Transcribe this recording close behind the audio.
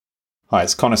Hi,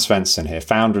 it's Connor Svensson here,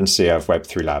 founder and CEO of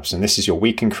Web3 Labs, and this is your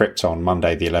Week in Crypto on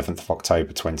Monday, the 11th of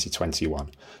October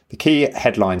 2021. The key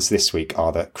headlines this week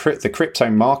are that the crypto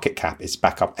market cap is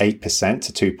back up 8%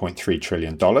 to $2.3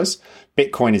 trillion.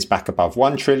 Bitcoin is back above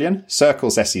 1 trillion.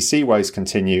 Circle's SEC woes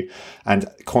continue, and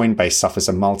Coinbase suffers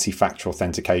a multi-factor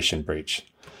authentication breach.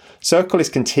 Circle is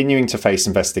continuing to face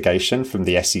investigation from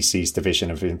the SEC's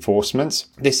Division of Enforcement.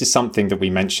 This is something that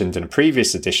we mentioned in a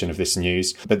previous edition of this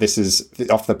news, but this is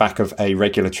off the back of a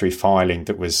regulatory filing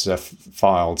that was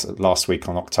filed last week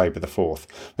on October the 4th.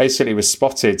 Basically, it was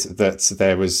spotted that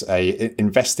there was a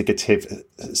investigative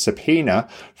subpoena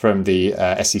from the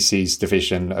SEC's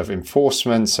Division of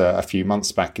Enforcement a few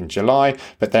months back in July,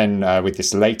 but then with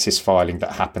this latest filing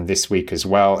that happened this week as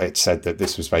well, it said that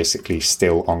this was basically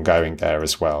still ongoing there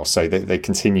as well. So they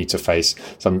continue to face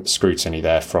some scrutiny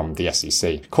there from the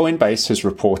SEC. Coinbase has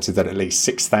reported that at least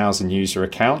 6,000 user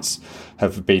accounts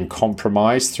have been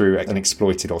compromised through an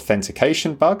exploited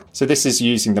authentication bug. So this is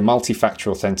using the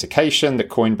multi-factor authentication that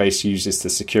Coinbase uses to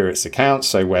secure its accounts.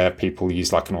 So where people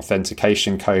use like an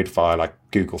authentication code via like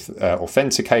Google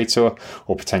Authenticator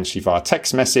or potentially via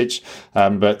text message.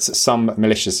 But some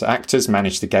malicious actors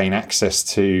managed to gain access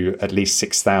to at least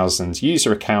 6,000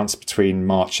 user accounts between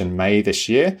March and May this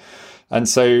year. And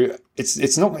so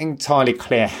it's not entirely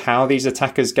clear how these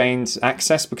attackers gained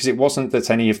access, because it wasn't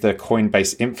that any of the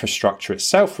Coinbase infrastructure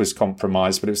itself was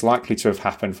compromised, but it was likely to have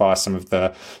happened via some of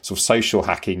the sort of social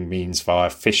hacking means, via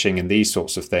phishing and these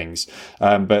sorts of things.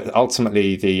 But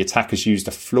ultimately, the attackers used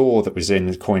a flaw that was in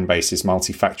Coinbase's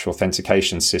multi-factor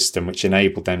authentication system, which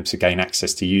enabled them to gain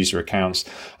access to user accounts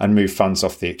and move funds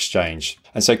off the exchange.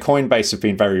 And so Coinbase have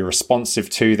been very responsive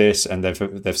to this, and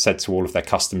they've said to all of their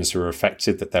customers who are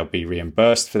affected that they'll be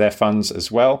reimbursed for their funds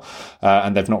as well.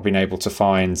 And they've not been able to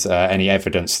find any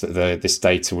evidence that this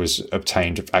data was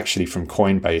obtained actually from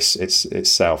Coinbase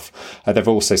itself. They've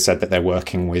also said that they're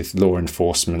working with law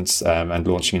enforcement and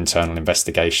launching internal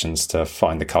investigations to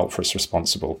find the culprits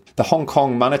responsible. The Hong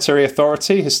Kong Monetary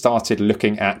Authority has started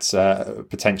looking at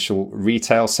potential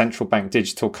retail central bank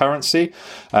digital currency,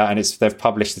 and they've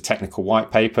published a technical white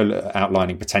paper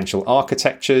outlining potential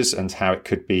architectures and how it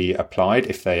could be applied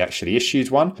if they actually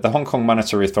issued one. The Hong Kong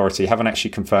Monetary Authority haven't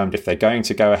actually confirmed if they're going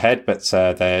to go ahead, but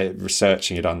they're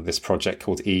researching it under this project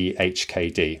called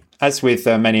EHKD. As with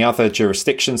many other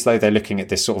jurisdictions, though, they're looking at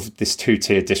this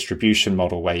two-tier distribution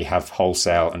model where you have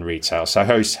wholesale and retail. So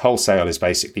wholesale is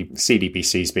basically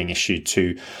CDBCs being issued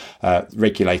to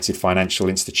regulated financial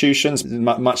institutions,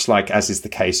 much like as is the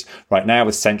case right now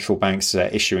with central banks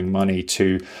issuing money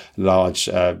to large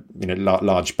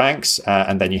banks,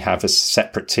 and then you have a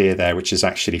separate tier there, which is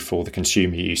actually for the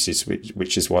consumer uses,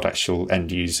 which is what actual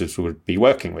end users would be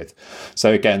working with.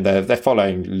 So again, they're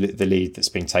following the lead that's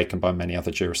been taken by many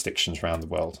other jurisdictions around the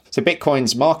world. So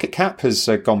Bitcoin's market cap has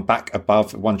gone back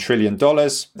above $1 trillion.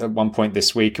 At one point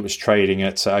this week, it was trading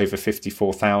at over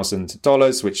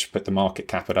 $54,000, which put the market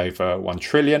cap at over $1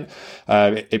 trillion.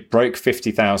 It broke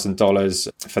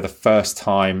 $50,000 for the first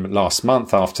time last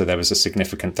month after there was a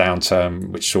significant downturn,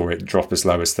 which saw it drop as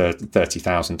low as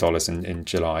 $30,000 in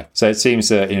July. So it seems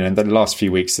that in the last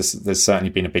few weeks, there's certainly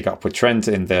been a big upward trend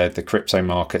in the crypto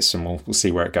markets, and we'll see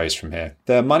where it goes from here.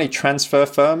 The money transfer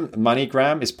firm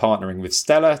MoneyGram is partnering with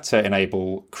Stellar to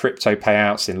enable crypto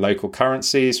payouts in local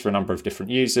currencies for a number of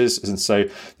different users. And so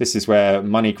this is where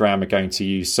MoneyGram are going to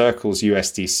use Circle's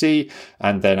USDC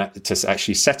and then to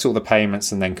actually settle the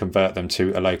payments and then convert them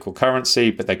to a local currency,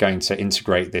 but they're going to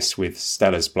integrate this with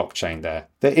Stellar's blockchain there.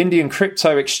 The Indian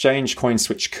crypto exchange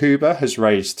CoinSwitch Kuber has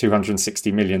raised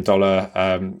 $260 million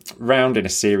round in a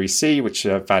Series C, which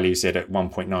values it at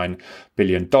 $1.9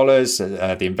 billion.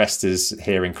 The investors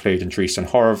here include Andreessen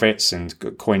Horowitz and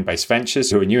Coinbase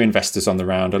Ventures, who are new investors on the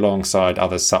round, alongside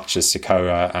others such as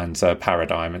Sequoia and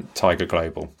Paradigm and Tiger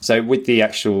Global. So with the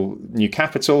actual new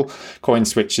capital,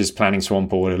 CoinSwitch is planning to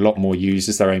onboard a lot more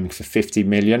users. They're aiming for 50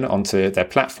 million onto their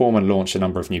platform and launch a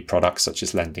number of new products such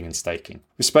as lending and staking.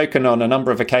 We've spoken on a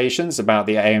number of occasions about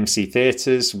the AMC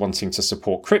Theatres wanting to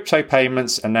support crypto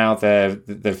payments, and now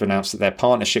they've announced that their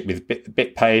partnership with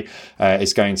BitPay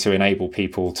is going to enable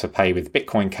people to pay with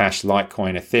Bitcoin Cash,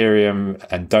 Litecoin, Ethereum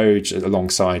and Doge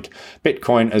alongside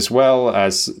Bitcoin, as well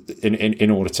as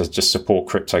in order to just support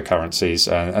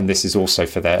cryptocurrencies. And this is also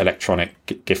for their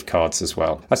electronic gift cards as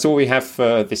well. That's all we have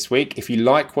for this week. If you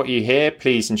like what you hear,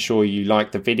 please ensure you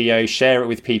like the video, share it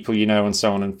with people you know, and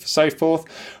so on and so forth.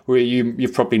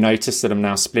 You've probably noticed that I'm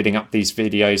now splitting up these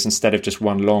videos. Instead of just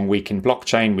one long week in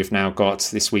blockchain, we've now got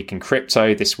this week in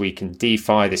crypto, this week in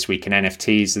DeFi, this week in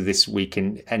NFTs, this week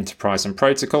in enterprise and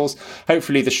protocols.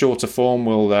 Hopefully the shorter form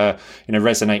will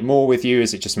resonate more with you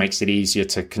reviewers. It just makes it easier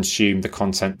to consume the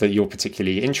content that you're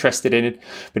particularly interested in.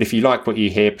 But if you like what you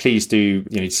hear, please do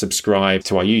subscribe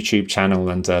to our YouTube channel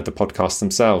and the podcast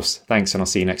themselves. Thanks, and I'll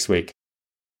see you next week.